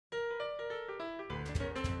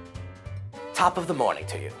Top of the morning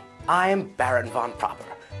to you. I'm Baron Von Proper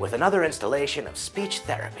with another installation of speech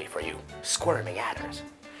therapy for you squirming adders.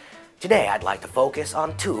 Today I'd like to focus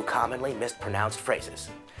on two commonly mispronounced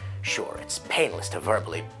phrases. Sure, it's painless to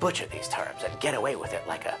verbally butcher these terms and get away with it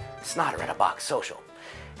like a snotter at a box social.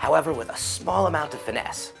 However, with a small amount of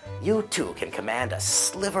finesse, you too can command a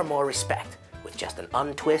sliver more respect with just an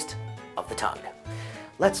untwist of the tongue.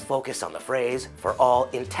 Let's focus on the phrase for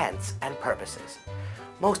all intents and purposes.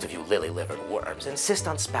 Most of you lily-livered worms insist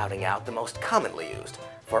on spouting out the most commonly used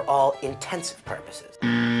for all intensive purposes.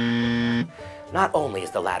 Not only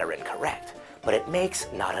is the latter incorrect, but it makes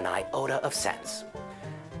not an iota of sense.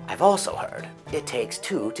 I've also heard it takes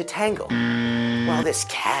two to tango. While this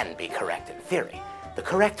can be correct in theory, the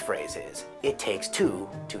correct phrase is, it takes two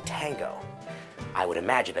to tango. I would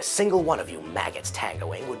imagine a single one of you maggots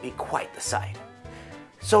tangoing would be quite the sight.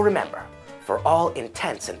 So remember, for all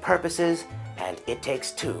intents and purposes, and it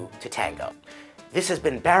takes two to tango. This has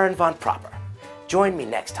been Baron Von Proper. Join me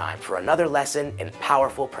next time for another lesson in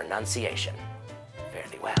powerful pronunciation. Fare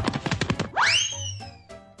thee well.